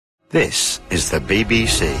This is the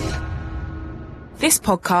BBC. This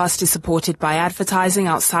podcast is supported by advertising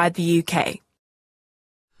outside the UK.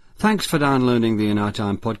 Thanks for downloading the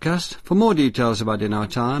InOurTime podcast. For more details about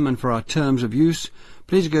InOurTime and for our terms of use,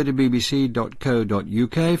 please go to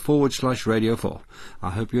bbc.co.uk/Radio 4.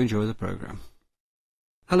 I hope you enjoy the programme.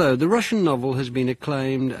 Hello, the Russian novel has been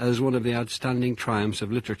acclaimed as one of the outstanding triumphs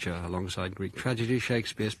of literature, alongside Greek tragedy,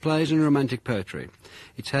 Shakespeare's plays and romantic poetry.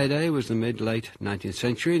 Its heyday was the mid-late 19th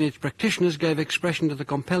century, and its practitioners gave expression to the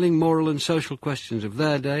compelling moral and social questions of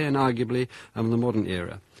their day and arguably of the modern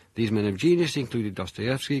era. These men of genius included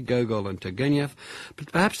Dostoevsky, Gogol and Turgenev,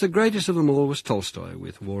 but perhaps the greatest of them all was Tolstoy,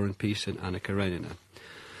 with War and Peace and Anna Karenina.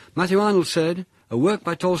 Matthew Arnold said, "A work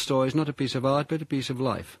by Tolstoy is not a piece of art, but a piece of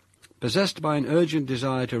life." Possessed by an urgent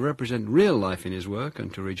desire to represent real life in his work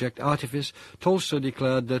and to reject artifice, Tolstoy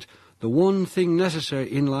declared that the one thing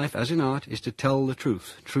necessary in life, as in art, is to tell the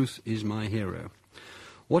truth. Truth is my hero.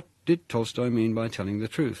 What did Tolstoy mean by telling the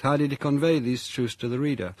truth? How did he convey these truths to the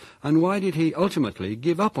reader? And why did he ultimately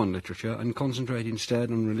give up on literature and concentrate instead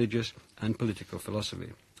on religious and political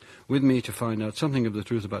philosophy? With me to find out something of the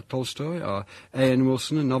truth about Tolstoy are A.N.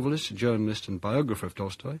 Wilson, a novelist, journalist and biographer of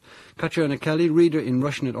Tolstoy, Catriona Kelly, reader in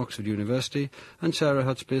Russian at Oxford University, and Sarah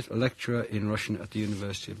Hudspith, a lecturer in Russian at the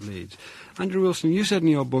University of Leeds. Andrew Wilson, you said in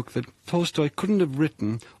your book that Tolstoy couldn't have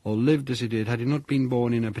written or lived as he did had he not been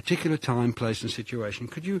born in a particular time, place and situation.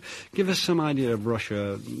 Could you give us some idea of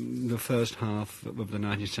Russia, the first half of the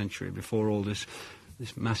 19th century, before all this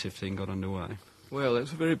massive thing got underway? Well,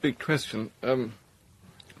 that's a very big question.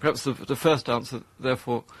 Perhaps the first answer,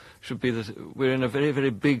 therefore, should be that we're in a very, very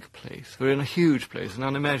big place. We're in a huge place, an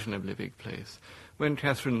unimaginably big place. When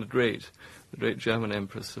Catherine the Great German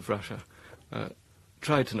Empress of Russia,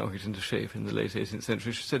 tried to knock it into shape in the late 18th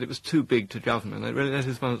century, she said it was too big to govern, and that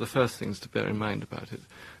is one of the first things to bear in mind about it.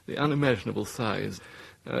 The unimaginable size.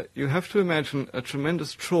 You have to imagine a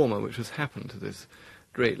tremendous trauma which has happened to this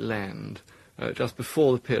great land, just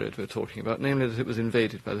before the period we're talking about, namely that it was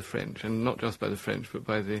invaded by the French, and not just by the French, but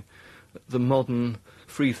by the modern,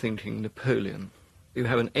 free-thinking Napoleon. You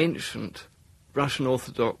have an ancient, Russian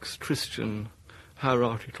Orthodox, Christian,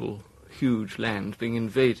 hierarchical, huge land being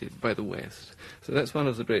invaded by the West. So that's one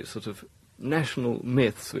of the great sort of national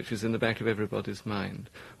myths which is in the back of everybody's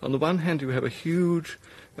mind. On the one hand, you have a huge,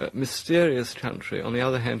 mysterious country. On the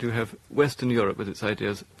other hand, you have Western Europe with its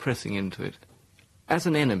ideas pressing into it. As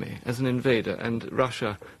an enemy, as an invader, and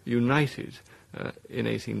Russia united in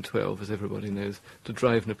 1812, as everybody knows, to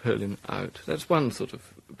drive Napoleon out. That's one sort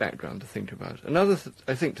of background to think about. Another,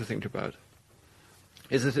 I think, to think about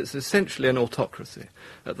is that it's essentially an autocracy,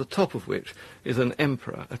 at the top of which is an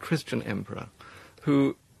emperor, a Christian emperor,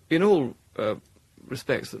 who, in all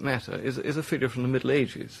respects that matter, is a figure from the Middle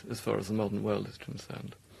Ages, as far as the modern world is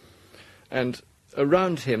concerned. And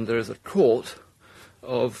around him there is a court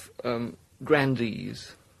of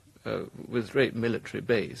grandees with great military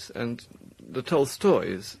base, and the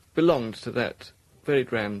Tolstoys belonged to that very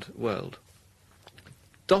grand world.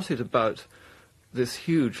 Dotted about this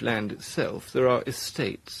huge land itself, there are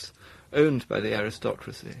estates owned by the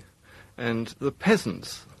aristocracy, and the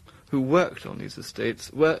peasants who worked on these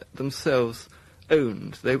estates were themselves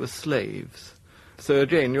owned. They were slaves. So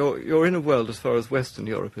again, you're in a world, as far as Western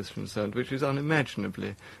Europe is concerned, which is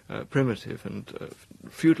unimaginably primitive, and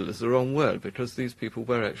feudal is the wrong word, because these people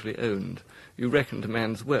were actually owned. You reckoned a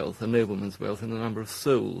man's wealth, a nobleman's wealth, in the number of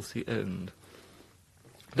souls he owned.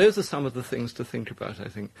 Those are some of the things to think about, I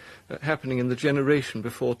think, happening in the generation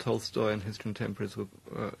before Tolstoy and his contemporaries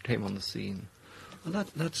came on the scene. Well,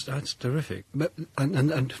 that's terrific. But,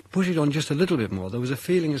 and to push it on just a little bit more, there was a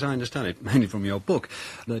feeling, as I understand it, mainly from your book,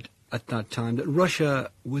 that at that time that Russia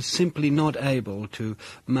was simply not able to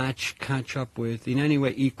catch up with, in any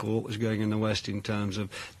way equal what was going in the West in terms of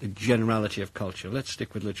the generality of culture. Let's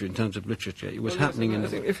stick with literature. In terms of literature, it was happening in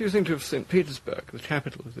the... If you think of St. Petersburg, the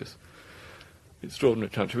capital of this extraordinary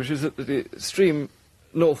country, which is at the extreme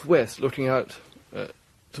northwest, looking out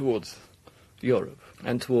towards Europe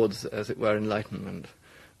and towards, as it were, Enlightenment,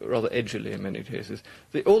 rather edgily in many cases.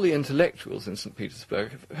 All the intellectuals in St.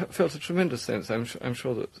 Petersburg felt a tremendous sense, I'm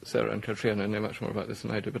sure that Sarah and Katrina know much more about this than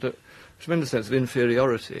I do, but a tremendous sense of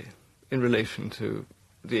inferiority in relation to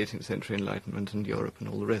the 18th century Enlightenment and Europe and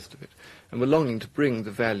all the rest of it, and were longing to bring the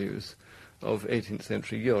values of 18th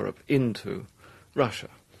century Europe into Russia.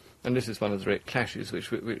 And this is one of the great clashes which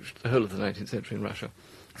the whole of the 19th century in Russia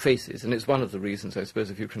faces, and it's one of the reasons, I suppose,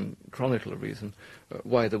 if you can chronicle a reason,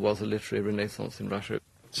 why there was a literary renaissance in Russia.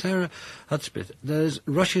 Sarah Hudspith,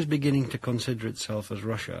 Russia's beginning to consider itself as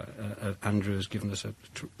Russia. Andrew has given us a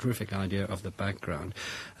terrific idea of the background.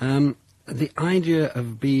 The idea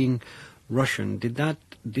of being Russian, did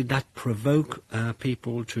that provoke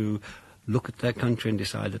people to look at their country and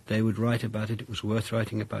decide that they would write about it? It was worth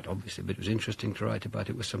writing about, obviously, but it was interesting to write about.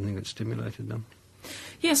 It was something that stimulated them.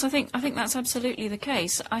 Yes, I think that's absolutely the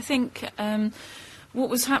case. I think what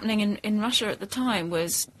was happening in Russia at the time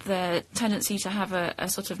was the tendency to have a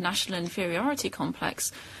sort of national inferiority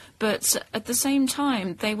complex, but at the same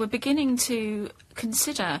time they were beginning to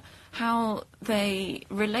consider how they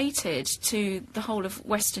related to the whole of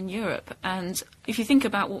Western Europe. And if you think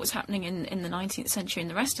about what was happening in the 19th century in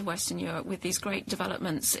the rest of Western Europe with these great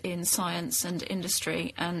developments in science and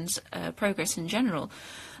industry and progress in general,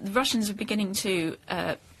 the Russians were beginning to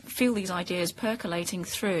feel these ideas percolating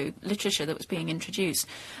through literature that was being introduced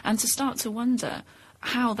and to start to wonder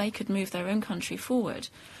how they could move their own country forward.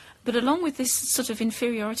 But along with this sort of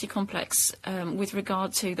inferiority complex with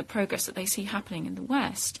regard to the progress that they see happening in the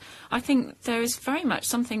West, I think there is very much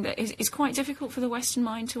something that is quite difficult for the Western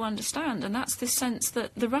mind to understand, and that's this sense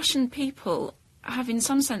that the Russian people have in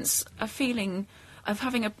some sense a feeling of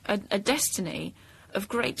having a destiny of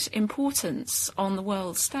great importance on the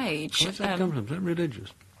world stage. Where's that come from? Is that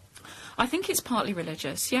religious? I think it's partly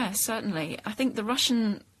religious, yes, certainly. I think the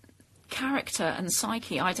Russian character and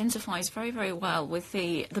psyche identifies very, very well with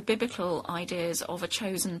the biblical ideas of a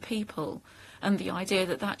chosen people and the idea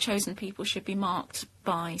that chosen people should be marked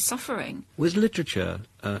by suffering. Was literature,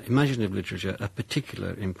 imaginative literature, a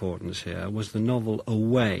particular importance here? Was the novel a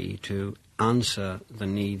way to answer the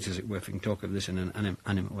needs, as it were, if we can talk of this in an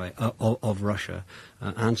animate way, of Russia,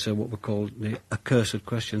 answer what were called the accursed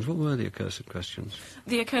questions? What were the accursed questions?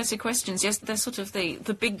 The accursed questions, yes, they're sort of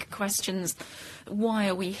the big questions. Why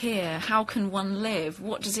are we here? How can one live?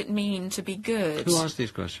 What does it mean to be good? Who asked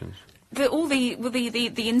these questions? The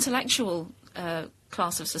intellectual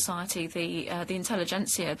class of society, the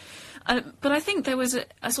intelligentsia. But I think there was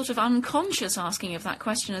a sort of unconscious asking of that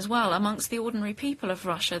question as well amongst the ordinary people of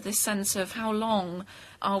Russia, this sense of how long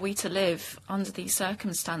are we to live under these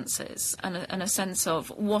circumstances, and a sense of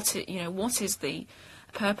what is the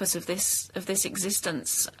purpose of this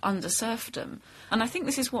existence under serfdom. And I think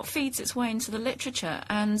this is what feeds its way into the literature,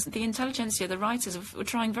 and the intelligentsia, the writers, were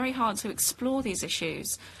trying very hard to explore these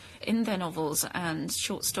issues in their novels and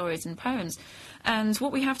short stories and poems. And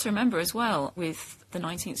what we have to remember as well with the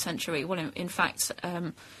 19th century, well, in fact,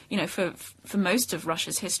 for most of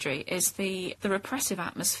Russia's history, is the repressive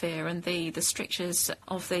atmosphere and the strictures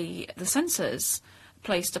of the censors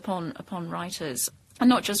placed upon writers. And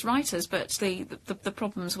not just writers, but the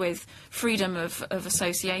problems with freedom of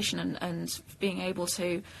association and being able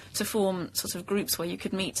to form sort of groups where you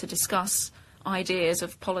could meet to discuss ideas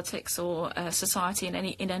of politics or society in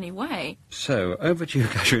any way. So, over to you,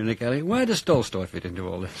 Catriona Kelly. Where does Tolstoy fit into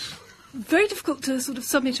all this? Very difficult to sort of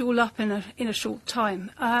sum it all up in a short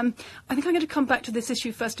time. I think I'm going to come back to this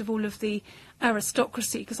issue, first of all, of the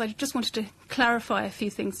aristocracy, because I just wanted to clarify a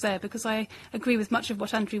few things there, because I agree with much of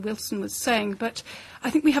what Andrew Wilson was saying, but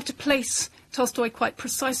I think we have to place Tolstoy quite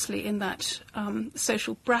precisely in that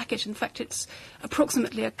social bracket. In fact, it's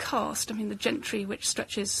approximately a caste. I mean, the gentry, which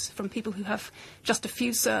stretches from people who have just a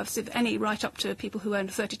few serfs, if any, right up to people who own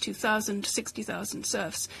 32,000, 60,000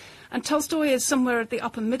 serfs. And Tolstoy is somewhere at the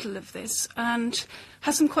upper middle of this and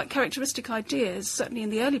has some quite characteristic ideas, certainly in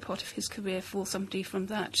the early part of his career, for somebody from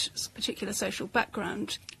that particular social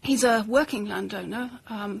background. He's a working landowner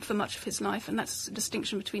for much of his life, and that's a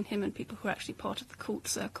distinction between him and people who are actually part of the court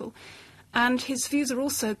circle. And his views are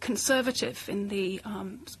also conservative in the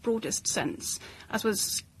broadest sense, as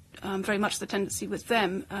was very much the tendency with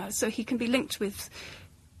them. So he can be linked with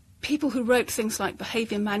people who wrote things like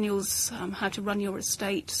behaviour manuals, how to run your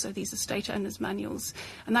estate, so these estate owners' manuals.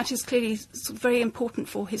 And that is clearly very important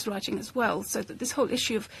for his writing as well, so that this whole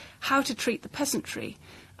issue of how to treat the peasantry,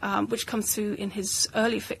 which comes through in his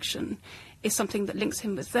early fiction, is something that links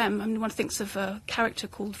him with them. I mean, one thinks of a character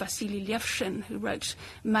called Vasily Levshin, who wrote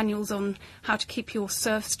manuals on how to keep your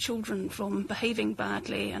serfs' children from behaving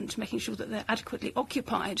badly and making sure that they're adequately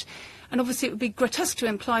occupied. And obviously it would be grotesque to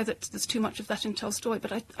imply that there's too much of that in Tolstoy,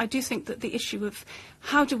 but I do think that the issue of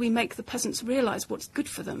how do we make the peasants realise what's good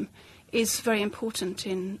for them is very important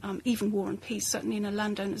in Even War and Peace, certainly in A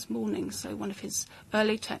Landowner's Mourning, so one of his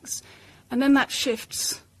early texts. And then that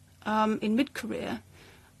shifts in mid-career,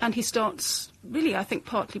 and he starts, really, I think,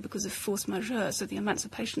 partly because of force majeure, so the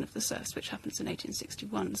emancipation of the serfs, which happens in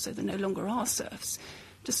 1861, so there no longer are serfs,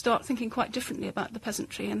 to start thinking quite differently about the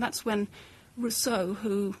peasantry. And that's when Rousseau,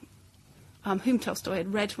 whom Tolstoy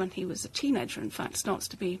had read when he was a teenager, in fact, starts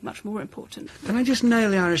to be much more important. Can I just nail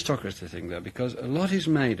the aristocracy thing there? Because a lot is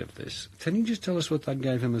made of this. Can you just tell us what that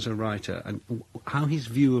gave him as a writer and how his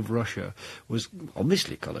view of Russia was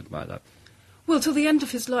obviously coloured by that? Well, till the end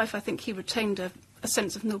of his life, I think he retained a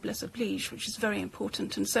sense of noblesse oblige, which is very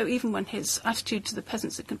important. And so even when his attitude to the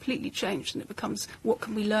peasants had completely changed, and it becomes, what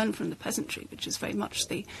can we learn from the peasantry, which is very much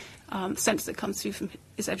the sense that comes through from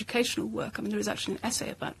his educational work. I mean, there is actually an essay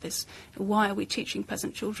about this. Why are we teaching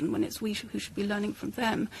peasant children when it's we who should be learning from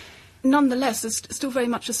them? Nonetheless, there's still very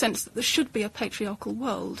much a sense that there should be a patriarchal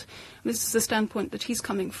world. This is the standpoint that he's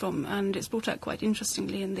coming from, and it's brought out quite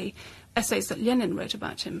interestingly in the essays that Lenin wrote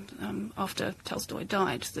about him after Tolstoy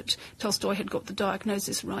died, that Tolstoy had got the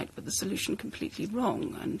diagnosis right but the solution completely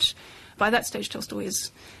wrong. And by that stage, Tolstoy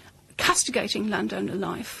is castigating landowner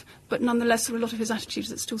life, but nonetheless there are a lot of his attitudes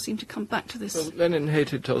that still seem to come back to this. Well, Lenin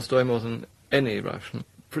hated Tolstoy more than any Russian,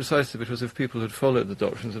 precisely because if people had followed the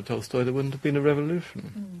doctrines of Tolstoy, there wouldn't have been a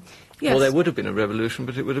revolution. Yes. Well, there would have been a revolution,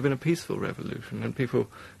 but it would have been a peaceful revolution. And people,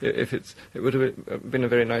 it would have been a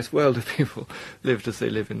very nice world if people lived as they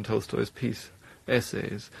live in Tolstoy's peace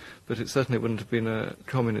essays, but it certainly wouldn't have been a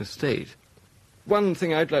communist state. One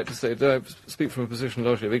thing I'd like to say, though I speak from a position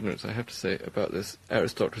largely of ignorance, I have to say, about this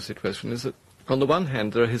aristocracy question, is that on the one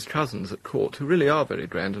hand, there are his cousins at court who really are very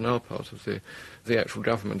grand and are part of the actual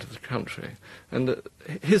government of the country. And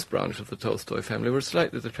his branch of the Tolstoy family were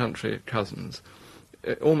slightly the country cousins,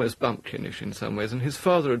 almost bumpkinish in some ways. And his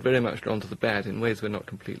father had very much gone to the bad in ways we're not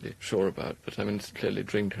completely sure about. But, I mean, clearly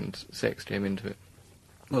drink and sex came into it.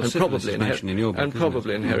 Well, and probably mentioned in your book, and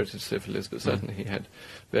probably inherited syphilis, but certainly he had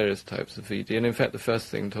various types of VD. And in fact, the first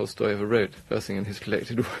thing Tolstoy ever wrote, first thing in his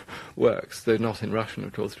collected works, though not in Russian,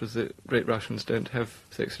 of course, was that great Russians don't have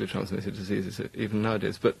sexually transmitted diseases even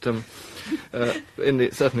nowadays. But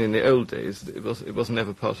certainly in the old days, it was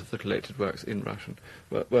never part of the collected works in Russian.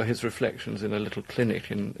 Were his reflections in a little clinic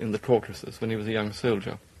in the Caucasus when he was a young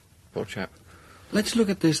soldier. Poor chap. Let's look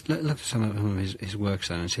at this. Look at some of his works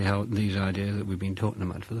then and see how these ideas that we've been talking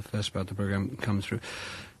about for the first part of the programme come through.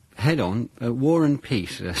 Head on, War and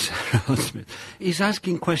Peace, Sarah Hudspith. He's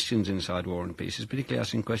asking questions inside War and Peace. He's particularly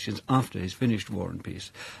asking questions after he's finished War and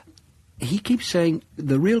Peace. He keeps saying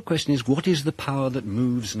the real question is, what is the power that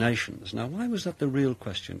moves nations? Now, why was that the real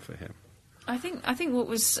question for him? I think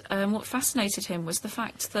what fascinated him was the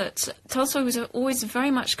fact that Tolstoy was always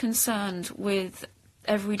very much concerned with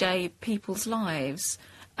everyday people's lives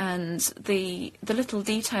and the little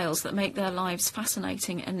details that make their lives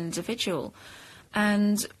fascinating and individual.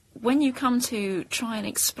 And when you come to try and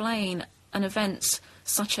explain an event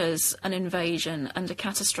such as an invasion and a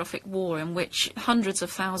catastrophic war in which hundreds of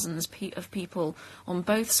thousands of people on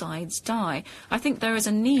both sides die, I think there is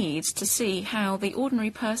a need to see how the ordinary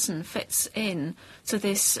person fits in to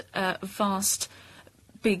this vast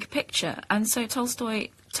big picture. And so Tolstoy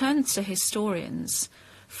turned to historians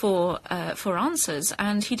for answers,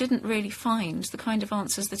 and he didn't really find the kind of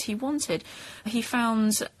answers that he wanted. He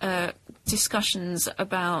found discussions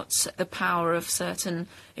about the power of certain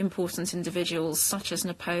important individuals, such as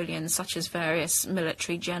Napoleon, such as various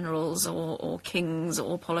military generals or kings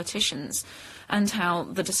or politicians, and how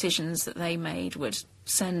the decisions that they made would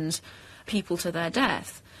send people to their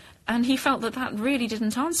death. And he felt that really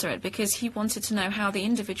didn't answer it, because he wanted to know how the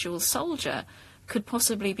individual soldier could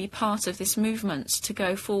possibly be part of this movement to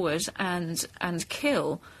go forward and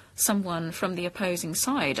kill someone from the opposing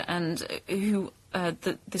side, and who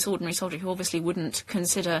this ordinary soldier, who obviously wouldn't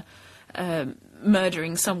consider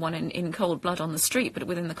murdering someone in cold blood on the street, but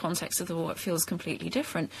within the context of the war it feels completely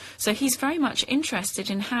different. So he's very much interested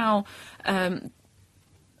in how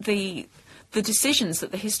the decisions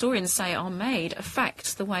that the historians say are made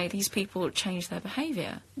affect the way these people change their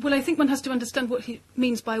behaviour. Well, I think one has to understand what he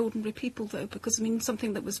means by ordinary people, though, because, I mean,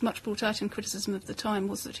 something that was much brought out in criticism of the time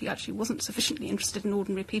was that he actually wasn't sufficiently interested in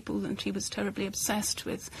ordinary people, and he was terribly obsessed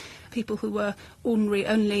with people who were ordinary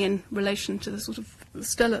only in relation to the sort of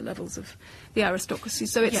stellar levels of the aristocracy.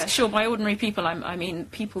 So it's... Yeah, sure, by ordinary people I mean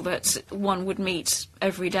people that one would meet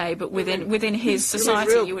every day, but within his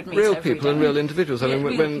society you would meet real every day. people and real individuals. I mean,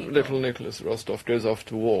 real when people. little Nicholas Rostov goes off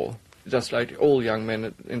to war, just like all young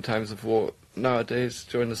men in times of war nowadays,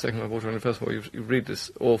 during the Second World War, during the First War, you read this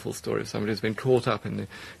awful story of somebody who's been caught up in the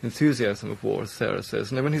enthusiasm of war, as Sarah says,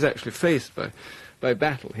 and then when he's actually faced by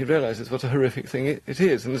battle, he realises what a horrific thing it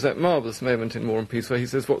is. And there's that marvellous moment in War and Peace where he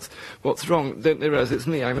says, what's wrong? Don't they realise it's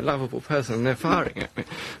me? I'm a lovable person, and they're firing at me.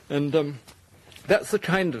 And that's the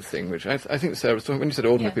kind of thing which I think Sarah was talking, when you said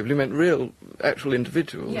ordinary people, you meant real, actual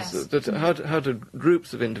individuals. Yes. How do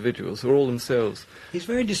groups of individuals who are all themselves... He's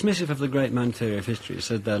very dismissive of the great man theory of history. He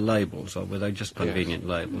said they're labels, or were they just convenient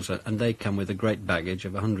labels, and they come with a great baggage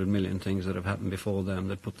of 100 million things that have happened before them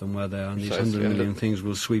that put them where they are, and these 100 million things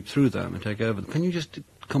will sweep through them and take over them. Can you just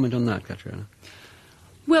comment on that, Catriona?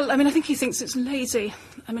 Well, I mean, I think he thinks it's lazy.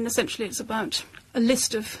 I mean, essentially it's about a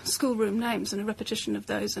list of schoolroom names and a repetition of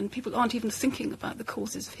those, and people aren't even thinking about the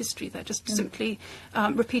causes of history. They're just simply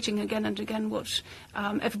repeating again and again what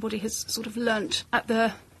everybody has sort of learnt at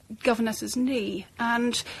the governess's knee.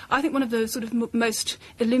 And I think one of the sort of most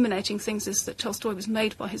illuminating things is that Tolstoy was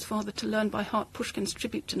made by his father to learn by heart Pushkin's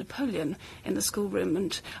tribute to Napoleon in the schoolroom,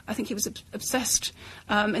 and I think he was obsessed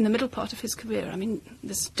in the middle part of his career. I mean,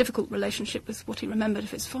 this difficult relationship with what he remembered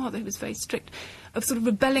of his father, who was very strict, of sort of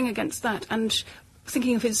rebelling against that and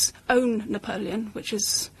thinking of his own Napoleon, which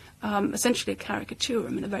is essentially a caricature, I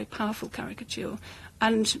mean, a very powerful caricature,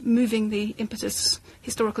 and moving the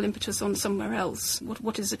historical impetus on somewhere else.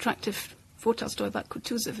 What is attractive for Tolstoy about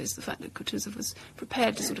Kutuzov is the fact that Kutuzov was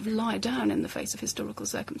prepared to sort of lie down in the face of historical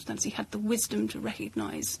circumstance. He had the wisdom to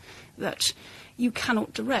recognise that you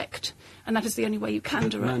cannot direct, and that is the only way you can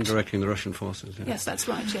direct. Man directing the Russian forces. Yeah. Yes, that's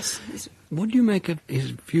right, yes. What do you make of his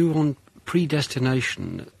view on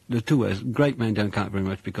predestination? The two ways. Great men don't count very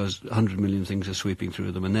much because 100 million things are sweeping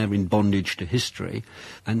through them and they're in bondage to history.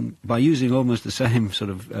 And by using almost the same sort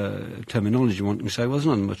of terminology, one can say, well, there's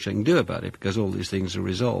not much they can do about it because all these things are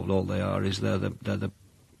resolved. All they are is they're the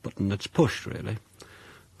button that's pushed, really.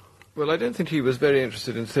 Well, I don't think he was very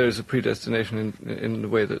interested in theories of predestination in the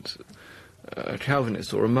way that a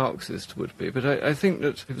Calvinist or a Marxist would be. But I think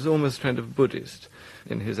that he was almost kind of Buddhist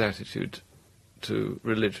in his attitude to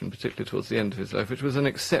religion, particularly towards the end of his life, which was an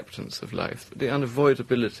acceptance of life, the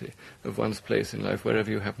unavoidability of one's place in life wherever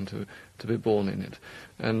you happen to be born in it.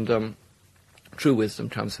 And true wisdom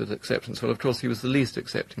comes with acceptance. Well, of course, he was the least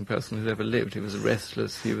accepting person who'd ever lived. He was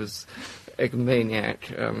restless, he was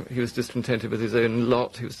egomaniac, he was discontented with his own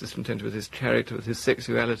lot, he was discontented with his character, with his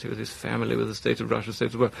sexuality, with his family, with the state of Russia, state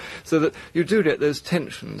of the world. So that you do get those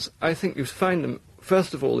tensions. I think you find them,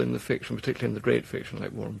 first of all, in the fiction, particularly in the great fiction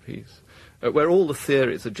like War and Peace, where all the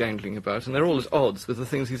theories are jangling about, and they're all at odds with the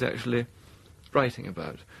things he's actually writing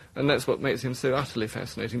about. And that's what makes him so utterly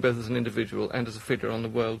fascinating, both as an individual and as a figure on the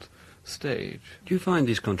world stage. Do you find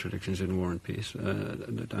these contradictions in War and Peace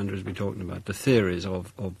that Andrew's been talking about, the theories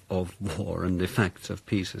of war and the facts of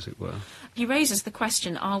peace, as it were? He raises the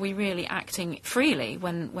question, are we really acting freely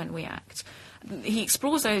when we act? He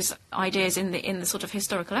explores those ideas in the sort of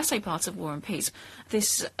historical essay part of War and Peace.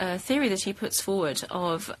 This theory that he puts forward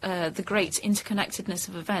of the great interconnectedness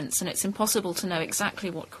of events, and it's impossible to know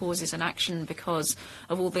exactly what causes an action because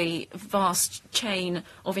of all the vast chain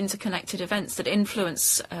of interconnected events that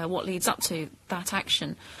influence what leads up to that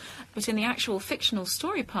action. But in the actual fictional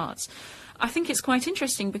story parts, I think it's quite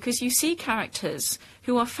interesting because you see characters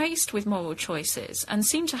who are faced with moral choices and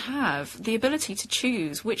seem to have the ability to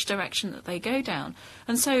choose which direction that they go down.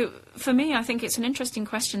 And so, for me, I think it's an interesting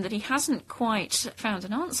question that he hasn't quite found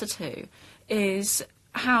an answer to, is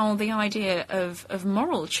how the idea of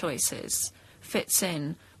moral choices fits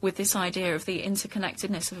in with this idea of the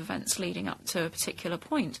interconnectedness of events leading up to a particular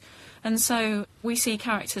point. And so we see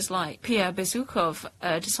characters like Pierre Bezukhov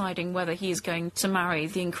deciding whether he is going to marry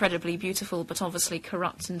the incredibly beautiful but obviously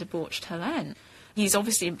corrupt and debauched Helene. He's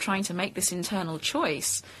obviously trying to make this internal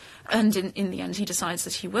choice, and in the end he decides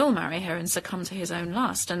that he will marry her and succumb to his own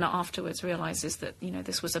lust, and afterwards realises that,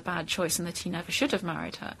 this was a bad choice and that he never should have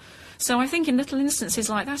married her. So I think in little instances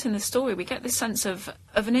like that in the story we get this sense of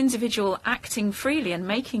an individual acting freely and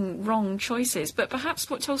making wrong choices. But perhaps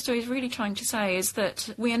what Tolstoy is really trying to say is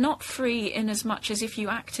that we are not free in as much as if you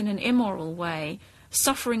act in an immoral way,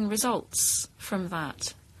 suffering results from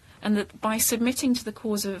that. And that by submitting to the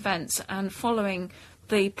cause of events and following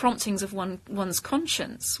the promptings of one's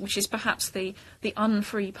conscience, which is perhaps the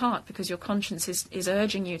unfree part because your conscience is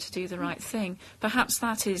urging you to do the right thing, perhaps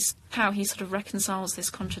that is how he sort of reconciles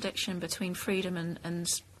this contradiction between freedom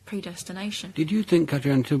and predestination. Did you think,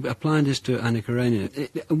 Catriona, to apply this to Anna Karenina,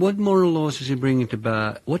 what moral laws is he bringing to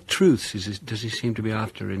bear? What truths does he seem to be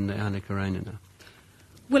after in the Anna Karenina?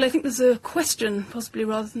 Well, I think there's a question, possibly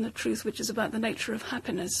rather than a truth, which is about the nature of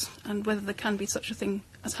happiness and whether there can be such a thing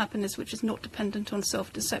as happiness which is not dependent on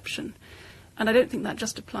self-deception. And I don't think that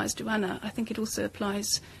just applies to Anna. I think it also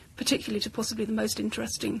applies particularly to possibly the most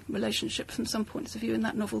interesting relationship from some points of view in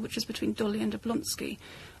that novel, which is between Dolly and Oblonsky,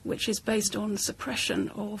 which is based on suppression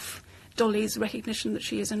of Dolly's recognition that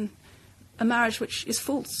she is in a marriage which is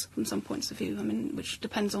false from some points of view, which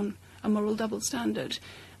depends on a moral double standard.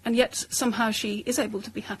 And yet somehow she is able to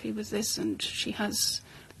be happy with this, and she has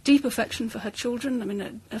deep affection for her children. I mean,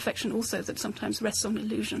 an affection also that sometimes rests on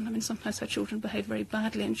illusion. I mean, sometimes her children behave very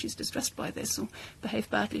badly and she's distressed by this, or behave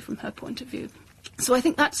badly from her point of view. So I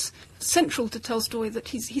think that's central to Tolstoy, that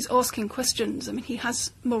he's asking questions. I mean, he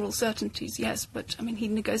has moral certainties, yes, but I mean, he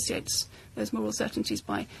negotiates those moral certainties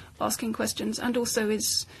by asking questions, and also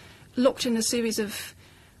is locked in a series of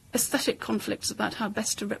aesthetic conflicts about how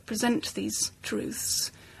best to represent these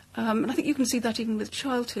truths. And I think you can see that even with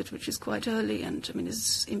childhood, which is quite early and, I mean,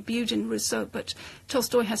 is imbued in Rousseau. But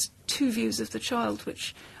Tolstoy has two views of the child,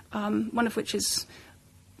 which one of which is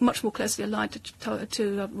much more closely allied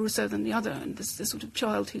to Rousseau than the other. And there's the sort of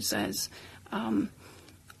child who says,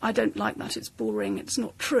 I don't like that, it's boring, it's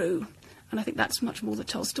not true. And I think that's much more the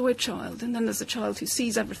Tolstoy child. And then there's a child who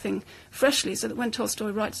sees everything freshly, so that when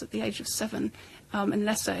Tolstoy writes at the age of 7 an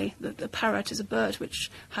essay that the parrot is a bird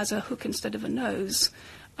which has a hook instead of a nose,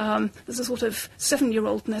 there's a sort of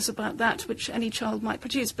 7-year-oldness about that which any child might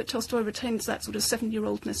produce, but Tolstoy retains that sort of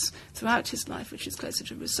 7-year-oldness throughout his life, which is closer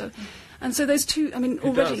to Rousseau. And so those two, I mean,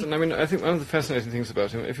 already... He does, and I mean, I think one of the fascinating things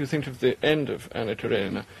about him, if you think of the end of Anna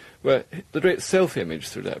Karenina, where the great self-image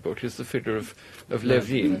through that book is the figure of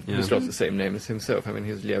Levin, who's got the same name as himself. I mean,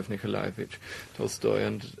 he's Lev Nikolaevich Tolstoy,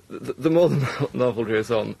 and the more the novel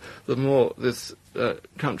goes on, the more this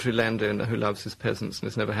country landowner who loves his peasants and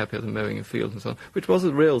is never happier than mowing a field and so on, which was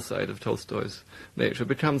a real side of Tolstoy's nature,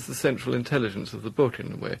 becomes the central intelligence of the book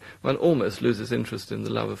in a way. One almost loses interest in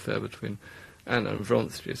the love affair between Anna and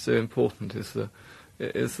Vronsky. So important is the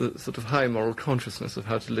sort of high moral consciousness of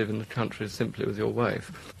how to live in the country simply with your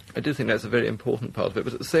wife. I do think that's a very important part of it,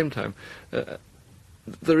 but at the same time,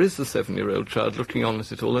 there is the 7-year-old child looking on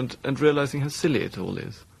at it all and realising how silly it all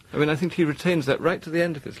is. I mean, I think he retains that right to the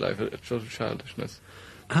end of his life, a sort of childishness.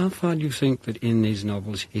 How far do you think that in these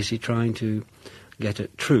novels is he trying to get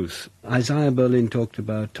at truth? Isaiah Berlin talked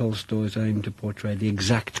about Tolstoy's aim to portray the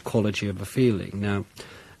exact quality of a feeling. Now,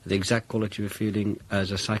 the exact quality of feeling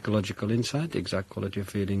as a psychological insight, the exact quality of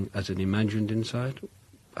feeling as an imagined insight.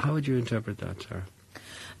 How would you interpret that, Sarah?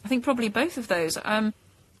 I think probably both of those.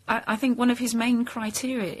 I think one of his main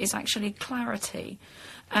criteria is actually clarity.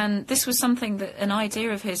 And this was something that, an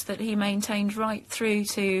idea of his that he maintained right through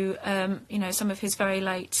to, some of his very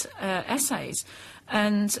late essays.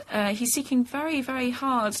 And he's seeking very, very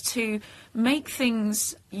hard to make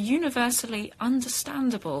things universally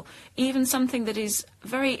understandable, even something that is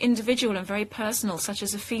very individual and very personal, such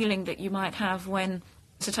as a feeling that you might have when,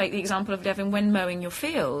 to take the example of Devon, when mowing your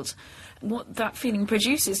field. What that feeling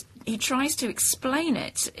produces, he tries to explain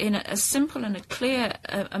it in as simple and a clear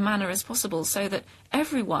a manner as possible, so that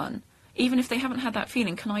everyone, even if they haven't had that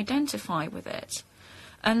feeling, can identify with it.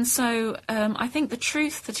 And so I think the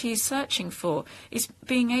truth that he's searching for is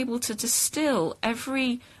being able to distill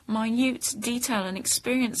every minute detail and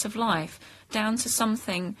experience of life down to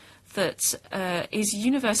something that is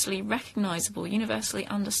universally recognisable, universally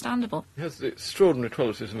understandable. He has the extraordinary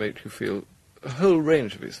quality to make you feel a whole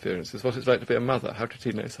range of experiences. What it's like to be a mother. How did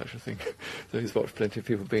he know such a thing? So he's watched plenty of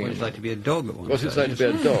people being... What it's like to be a dog at one What it's like to be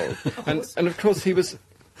a dog. and of course he was...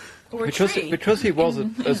 Or because he was,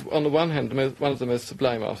 on the one hand, one of the most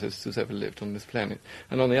sublime artists who's ever lived on this planet,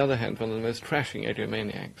 and on the other hand, one of the most crashing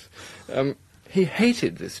egomaniacs, he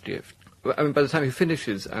hated this gift. I mean, by the time he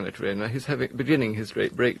finishes Anna Karenina, he's beginning his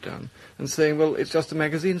great breakdown and saying, well, it's just a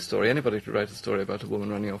magazine story. Anybody could write a story about a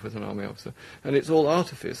woman running off with an army officer. And it's all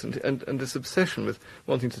artifice and this obsession with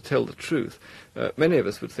wanting to tell the truth. Many of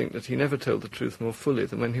us would think that he never told the truth more fully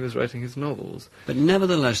than when he was writing his novels. But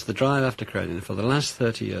nevertheless, the drive after Karenina for the last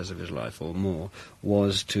 30 years of his life or more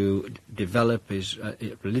was to develop his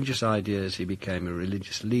religious ideas. He became a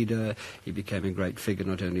religious leader. He became a great figure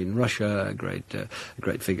not only in Russia, a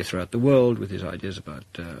great figure throughout the world, with his ideas about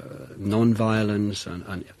non-violence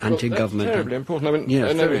and anti-government. That's terribly important. I mean, yes,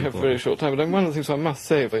 I know we have a very short time, but one of the things I must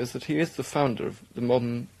say is that he is the founder of the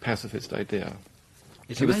modern pacifist idea.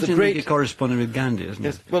 He was the great correspondent with Gandhi, isn't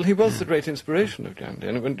yes, it? well, he was the great inspiration of Gandhi.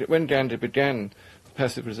 And when Gandhi began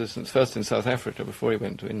passive resistance, first in South Africa before he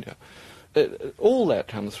went to India, all that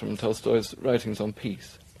comes from Tolstoy's writings on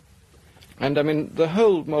peace. And, I mean, the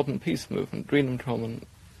whole modern peace movement, Greenham Common,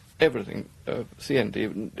 everything,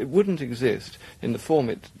 CND, it wouldn't exist in the form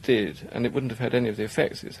it did, and it wouldn't have had any of the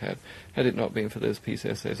effects it's had it not been for those peace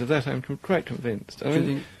essays. Of that I'm quite convinced.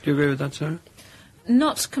 Do you agree with that, Sarah?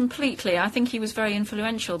 Not completely. I think he was very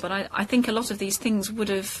influential, but I think a lot of these things would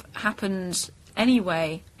have happened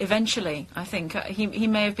anyway, eventually, I think. He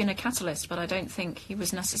may have been a catalyst, but I don't think he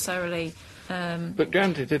was necessarily... But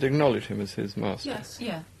Gandhi did acknowledge him as his master. Yes,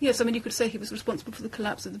 yeah. Yes, I mean, you could say he was responsible for the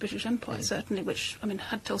collapse of the British Empire, certainly, which, I mean,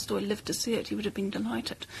 had Tolstoy lived to see it, he would have been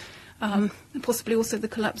delighted. and possibly also the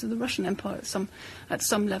collapse of the Russian Empire at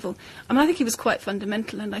some level. I mean, I think he was quite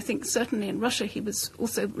fundamental, and I think certainly in Russia he was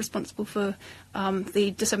also responsible for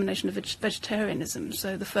the dissemination of vegetarianism.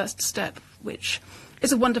 So the first step, which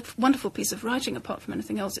is a wonderful piece of writing, apart from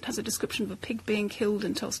anything else. It has a description of a pig being killed,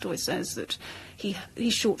 and Tolstoy says that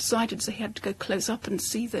he's short-sighted, so he had to go close up and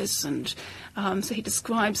see this, and so he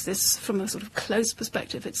describes this from a sort of close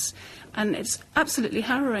perspective. It's absolutely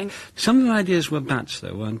harrowing. Some of the ideas were bats,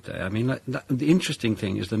 though, weren't they? I mean, the interesting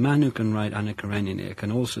thing is the man who can write Anna Karenina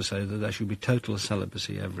can also say that there should be total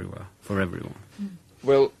celibacy everywhere, for everyone. Mm.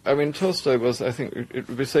 Well, I mean, Tolstoy was, I think, it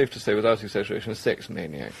would be safe to say, without exaggeration, a sex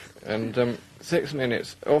maniac. And sex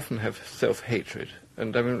maniacs often have self-hatred.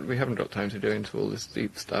 And, I mean, we haven't got time to go into all this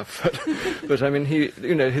deep stuff. But I mean,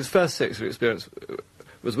 his first sexual experience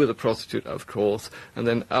was with a prostitute, of course. And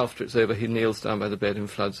then after it's over, he kneels down by the bed in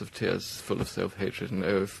floods of tears, full of self-hatred. And,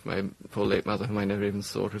 oh, if my poor late mother, whom I never even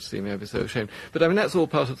saw, could see me, I'd be so ashamed. But, I mean, that's all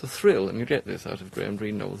part of the thrill. And you get this out of Graham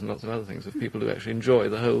Greene novels and lots of other things, of people who actually enjoy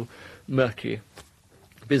the whole murky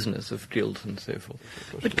business of guilt and so forth.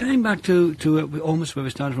 But going back to almost where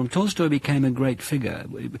we started from, Tolstoy became a great figure.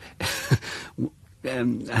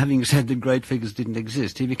 Having said that great figures didn't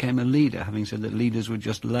exist, he became a leader, having said that leaders were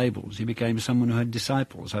just labels. He became someone who had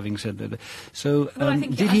disciples, having said that. So, I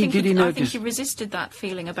think he resisted that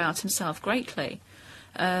feeling about himself greatly.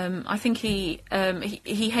 I think he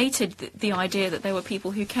hated the idea that there were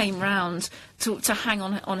people who came round to hang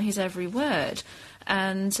on his every word.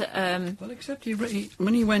 And well, except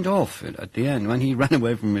when he went off at the end, when he ran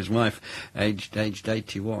away from his wife, aged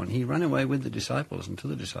 81, he ran away with the disciples and to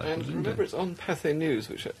the disciples. And remember, it's on Pathé News,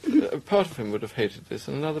 which a part of him would have hated this,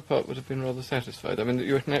 and another part would have been rather satisfied. I mean,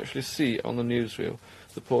 you can actually see on the newsreel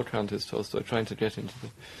the poor Countess Tolstoy trying to get into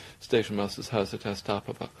the station master's house at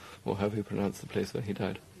Astapova, or however you pronounce the place where he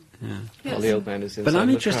died. Yeah. Yes. While the old man is inside. But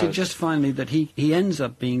I'm interested, just finally, that he ends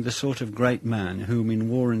up being the sort of great man whom in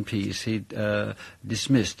War and Peace he'd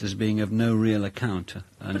dismissed as being of no real account.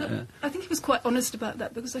 And, I think he was quite honest about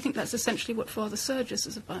that, because I think that's essentially what Father Sergius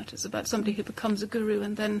is about. It's about somebody who becomes a guru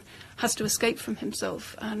and then has to escape from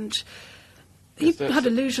himself. And he had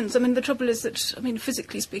illusions. I mean, the trouble is that,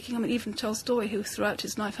 physically speaking, even Tolstoy, who throughout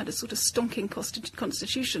his life had a sort of stonking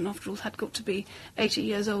constitution, after all, had got to be 80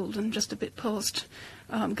 years old and just a bit past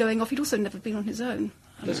going off. He'd also never been on his own.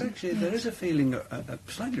 There is a feeling,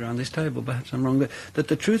 slightly around this table, perhaps I'm wrong, that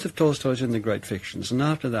the truth of Tolstoy is in the great fictions, and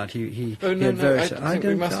after that he had various... I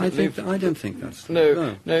don't think that's...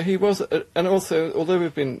 No, he was... and also, although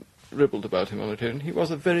we've been ribbled about him on occasion, he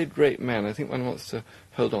was a very great man. I think one wants to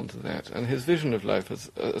hold on to that. And his vision of life as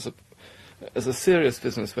a serious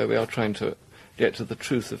business where we are trying to get to the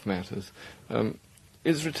truth of matters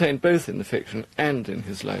is retained both in the fiction and in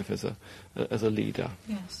his life as a leader.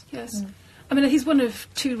 Yes. Mm. He's one of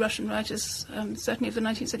two Russian writers, certainly of the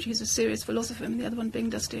 19th century, who's a serious philosopher, and the other one being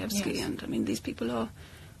Dostoevsky. Yes. And, these people are,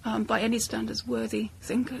 by any standards, worthy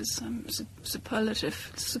thinkers,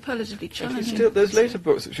 superlatively challenging. Those later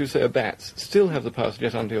books that you say are bats still have the power to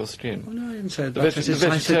get under your skin. Well, no, I didn't say that. I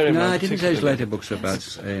didn't say his later books are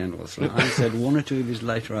bats, Ian Wilson. I said one or two of his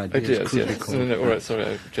later ideas could be called. No, all right, sorry,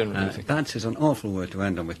 I generally bats is an awful word to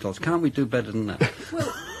end on with, Tolstoy. Can't we do better than that?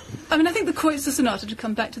 Well, I think the Kreutzer Sonata, to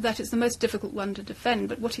come back to that, is the most difficult one to defend,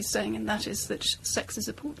 but what he's saying in that is that sex is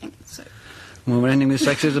appalling, so... Well, we're ending with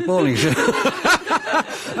sex is appalling. Oh,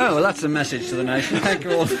 well, that's a message to the nation. Thank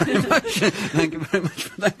you all very much. Thank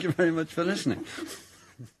you very much for listening.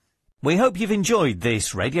 We hope you've enjoyed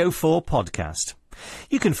this Radio 4 podcast.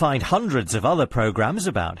 You can find hundreds of other programmes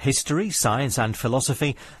about history, science and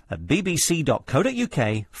philosophy at bbc.co.uk/Radio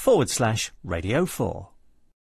 4.